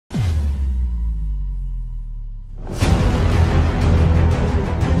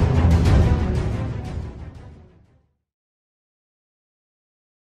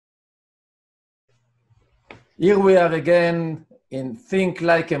Here we are again in Think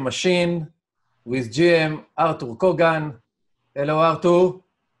Like a Machine with GM Arthur Kogan. Hello, Arthur.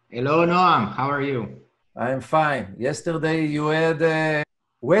 Hello, Noam. How are you? I'm fine. Yesterday you had a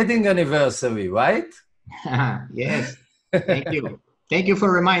wedding anniversary, right? Yes. Thank you. Thank you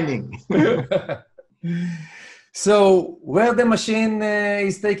for reminding. So, where the machine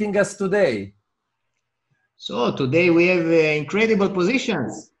is taking us today? So today we have incredible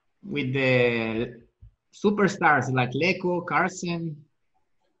positions with the superstars like Leko, Carlsen,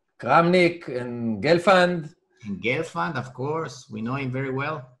 Kramnik and Gelfand. and Gelfand, of course. We know him very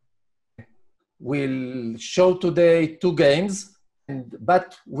well. We'll show today two games,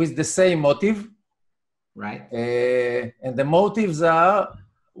 but with the same motive. Right. And the motives are,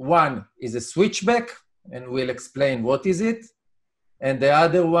 one is a switchback, and we'll explain what is it. And the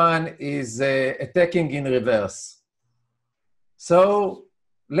other one is attacking in reverse. So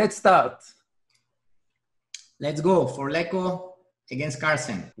let's start. Let's go for Leko against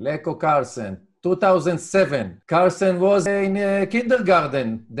Carlsen. Leko Carlsen, 2007. Carlsen was in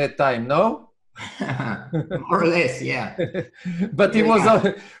kindergarten that time, no? More or less, yeah. But he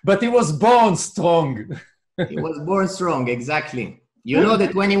was born strong. He was born strong, exactly. You know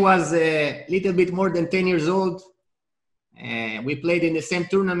that when he was a little bit more than 10 years old, we played in the same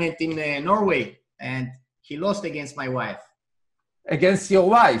tournament in Norway, and he lost against my wife. Against your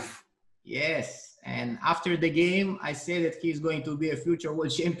wife? Yes, and after the game, I said that he's going to be a future world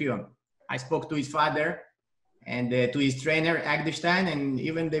champion. I spoke to his father and to his trainer, Agdestein, and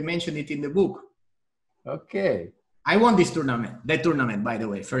even they mentioned it in the book. Okay. I won this tournament, that tournament, by the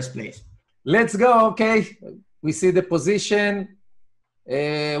way, first place. Let's go, okay. We see the position.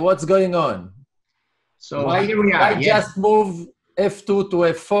 What's going on? So here we are. I just move f2 to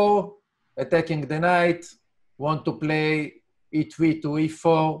f4, attacking the knight, want to play e3 to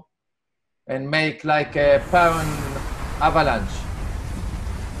e4, and make like a pawn avalanche.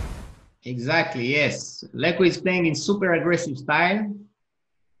 Exactly, yes. Leko is playing in super aggressive style,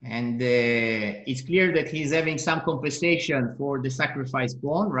 and it's clear that he's having some compensation for the sacrifice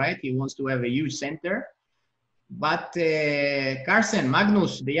pawn, right? He wants to have a huge center. But Carlsen,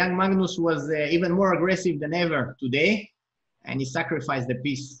 Magnus, the young Magnus, was even more aggressive than ever today, and he sacrificed the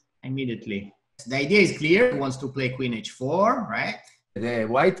piece immediately. The idea is clear. He wants to play queen h4, right? The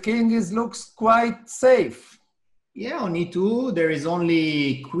white king looks quite safe. Yeah, on e2, there is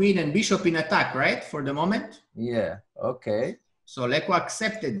only queen and bishop in attack, right, for the moment? Yeah, okay. So Leko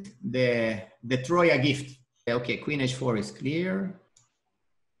accepted the Troya gift. Okay, queen h4 is clear.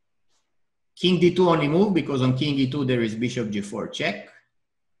 King d2 only move because on king e2 there is bishop g4 check.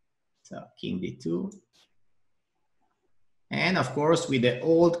 So king d2. And of course, with the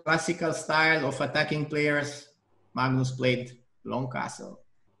old classical style of attacking players, Magnus played long castle.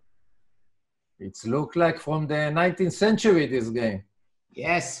 It's look like from the 19th century, this game.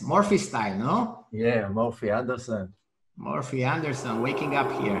 Yes, Morphy style, no? Yeah, Morphy Anderson. Morphy Anderson waking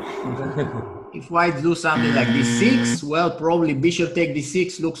up here. If white do something like d6, well, probably bishop take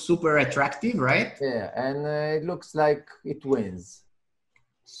d6 looks super attractive, right? Yeah, and it looks like it wins.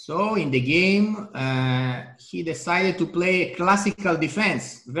 So in the game, he decided to play a classical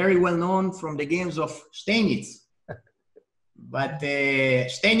defense, very well known from the games of Steinitz. But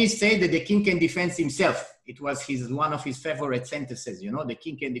Steinitz said that the king can defend himself. It was one of his favorite sentences, you know, the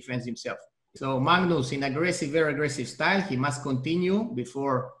king can defend himself. So Magnus, in aggressive, very aggressive style, he must continue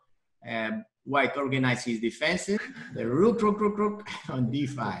before white organizes his defenses. The rook on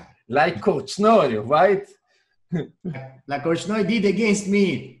d5. Like Korchnoi, right? Like Korchnoi did against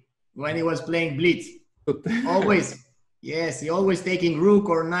me when he was playing blitz. Always, yes, he always taking rook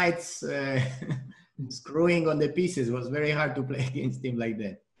or knights, screwing on the pieces. It was very hard to play against him like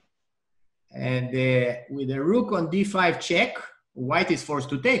that. And with the rook on d5 check, white is forced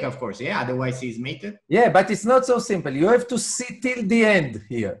to take, of course. Yeah, otherwise he's mated. Yeah, but it's not so simple. You have to see till the end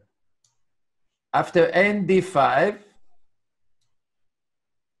here. After n d5.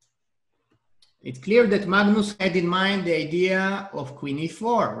 It's clear that Magnus had in mind the idea of queen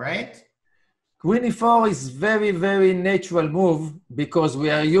e4, right? Queen e4 is very, very natural move because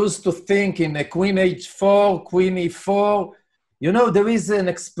we are used to think in a queen h4, queen e4. You know, there is an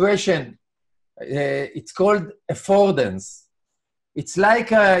expression. It's called affordance. It's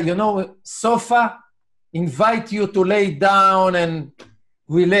like, you know, sofa invite you to lay down and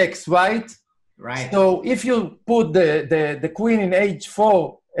relax, right? Right. So if you put the queen in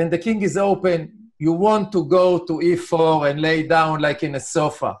h4 and the king is open, you want to go to e4 and lay down like in a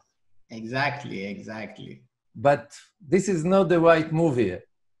sofa. Exactly, exactly. But this is not the right move here.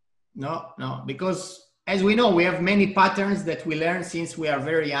 No, because as we know, we have many patterns that we learn since we are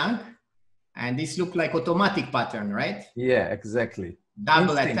very young. And this looked like automatic pattern, right? Yeah, exactly.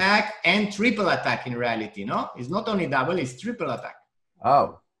 Double Instinct. attack and triple attack in reality, no? It's not only double, it's triple attack.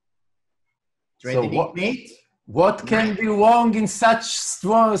 Oh. Threatening mate. What can be wrong in such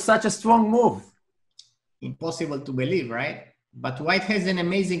a strong move? Impossible to believe, right? But white has an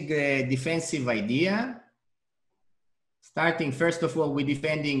amazing defensive idea. Starting, first of all, with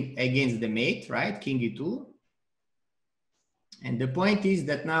defending against the mate, right? King e2. And the point is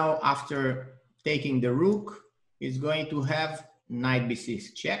that now, after taking the rook, he's going to have knight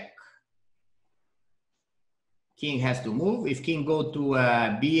b6 check. King has to move. If king go to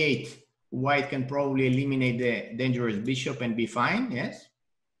b8, white can probably eliminate the dangerous bishop and be fine, yes?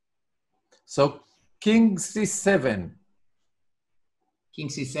 So king c7. King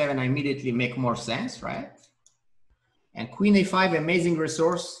c7 immediately make more sense, right? And queen a5, amazing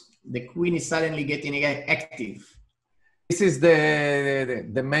resource. The queen is suddenly getting active. This is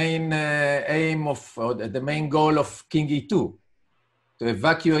the main aim of, or the main goal of king e2, to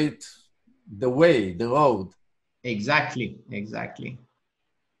evacuate the way, the road. Exactly, exactly.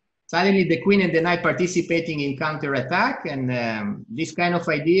 Suddenly the queen and the knight participating in counterattack, and this kind of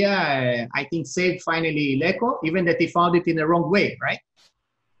idea, I think, saved finally Leko, even that he found it in the wrong way, right?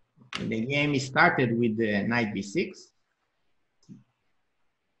 And the game is started with the knight b6.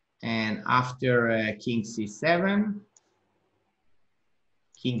 And after king c7,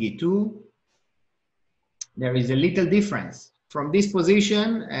 king e2, there is a little difference. From this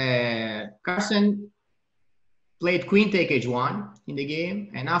position, Carlsen played queen take h1 in the game,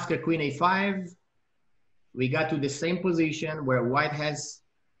 and after queen a5, we got to the same position where white has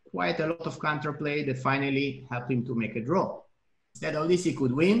quite a lot of counterplay that finally helped him to make a draw. Instead of this, he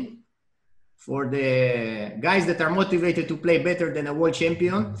could win. For the guys that are motivated to play better than a world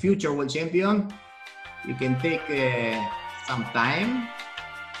champion, future world champion, you can take some time.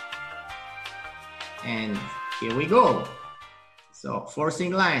 And here we go. So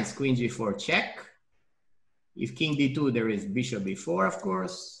forcing lines, queen g4 check. If king d2, there is bishop b4, of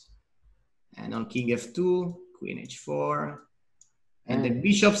course. And on king f2, queen h4. And the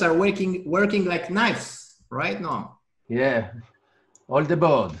bishops are working like knives, right now. Yeah, all the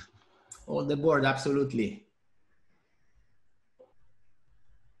board. All the board, absolutely.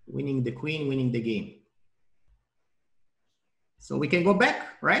 Winning the queen, winning the game. So we can go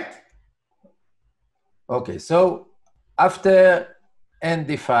back, right? Okay, so after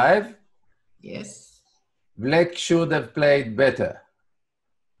nd5, yes, black should have played better.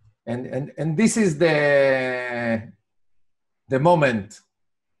 And this is the moment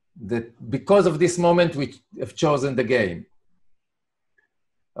that, because of this moment, we have chosen the game.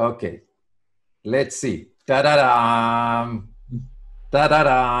 Okay, let's see. Ta-da-dam!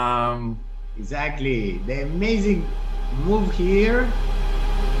 Ta-da-dam! Exactly. The amazing move here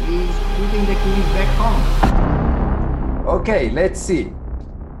is putting the queen back home. Okay, let's see.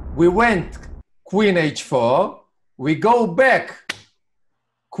 We went queen h4. We go back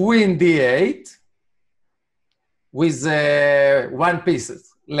queen d8 with one piece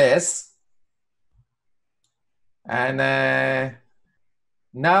less. And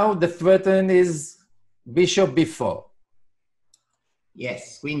now the threat is bishop b4.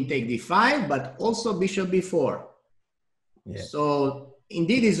 Yes, queen take d5, but also bishop b4. Yeah. So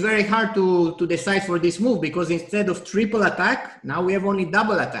indeed, it's very hard to decide for this move, because instead of triple attack, now we have only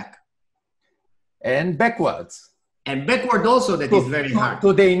double attack. And backwards. And backward also, that is very hard.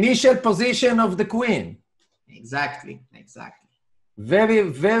 To the initial position of the queen. Exactly, exactly. Very,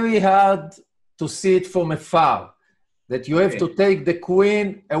 very hard to see it from afar. That you have to take the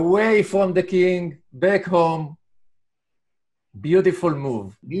queen away from the king, back home. Beautiful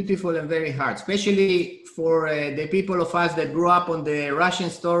move. Beautiful and very hard, especially for the people of us that grew up on the Russian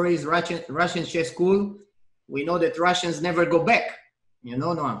stories, Russian chess school. We know that Russians never go back, you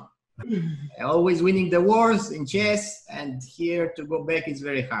know, Noam. Always winning the wars in chess, and here to go back is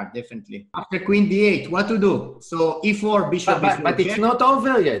very hard, definitely. After queen d8, what to do? So e4, bishop b4. But it's not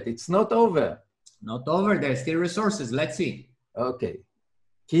over yet. It's not over. Not over. There's still resources. Let's see. Okay.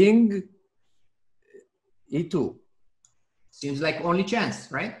 King e2. Seems like only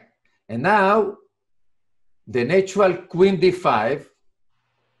chance, right? And now the natural queen d5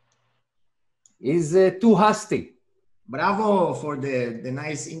 is too hasty. Bravo for the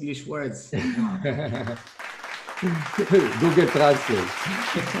nice English words. Google Translate.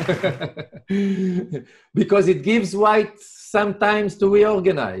 Because it gives white some time to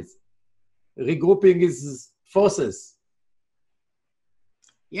reorganize, regrouping his forces.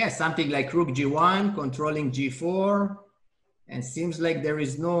 Yeah, something like rook g1, controlling g4, and seems like there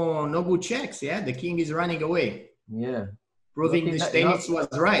is no good checks. Yeah, the king is running away. Yeah, proving the Steinitz was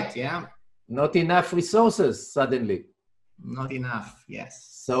right. Yeah. not enough resources suddenly. Not enough, yes.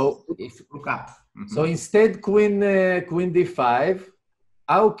 So if Look up. so instead queen d5,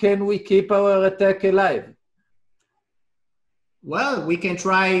 how can we keep our attack alive? Well, we can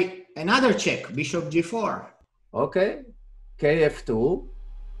try another check, bishop g4. Okay, kf2.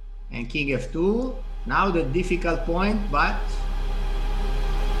 And king f2. Now the difficult point, but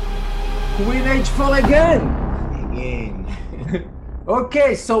Queen h4 again. again.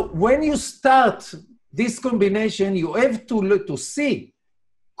 Okay, so when you start this combination, you have to look to see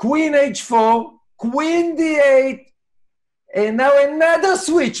queen h4, queen d8, and now another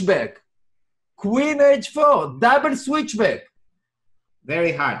switchback. Queen h4, double switchback.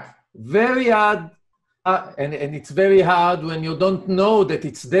 Very hard. Very hard. And it's very hard when you don't know that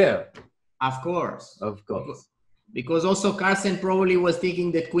it's there. Of course. Of course. Because also Carlsen probably was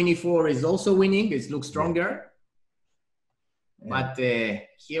thinking that queen e4 is also winning. It looks stronger. Yeah. But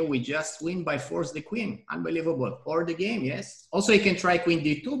here we just win by force the queen. Unbelievable. Or the game, yes. Also, you can try queen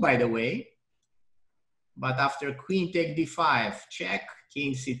d2, by the way. But after queen take d5, check,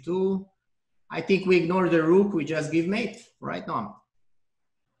 king c2. I think we ignore the rook. We just give mate right now.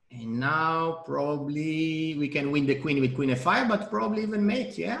 And now probably we can win the queen with queen f5, but probably even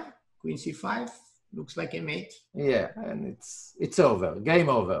mate, yeah? Queen c5 looks like a mate. Yeah, and it's over. Game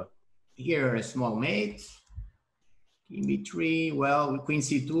over. Here a small mate. King b3, well, queen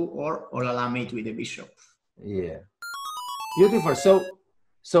c2 or la mate with the bishop. Yeah. Beautiful.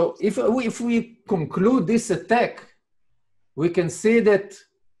 So if we conclude this attack, we can see that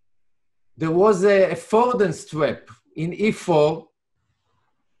there was a affordance trap in e4.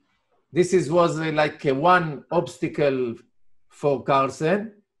 This was like one obstacle for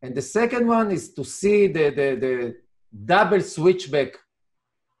Carlsen. And the second one is to see the double switchback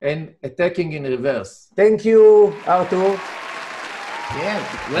and attacking in reverse. Thank you, Arthur.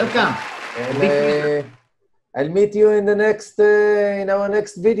 Yeah, welcome. And I'll meet you in the next in our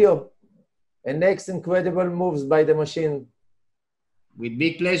next video. And next incredible moves by the machine. With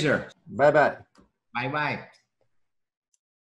big pleasure. Bye-bye. Bye-bye.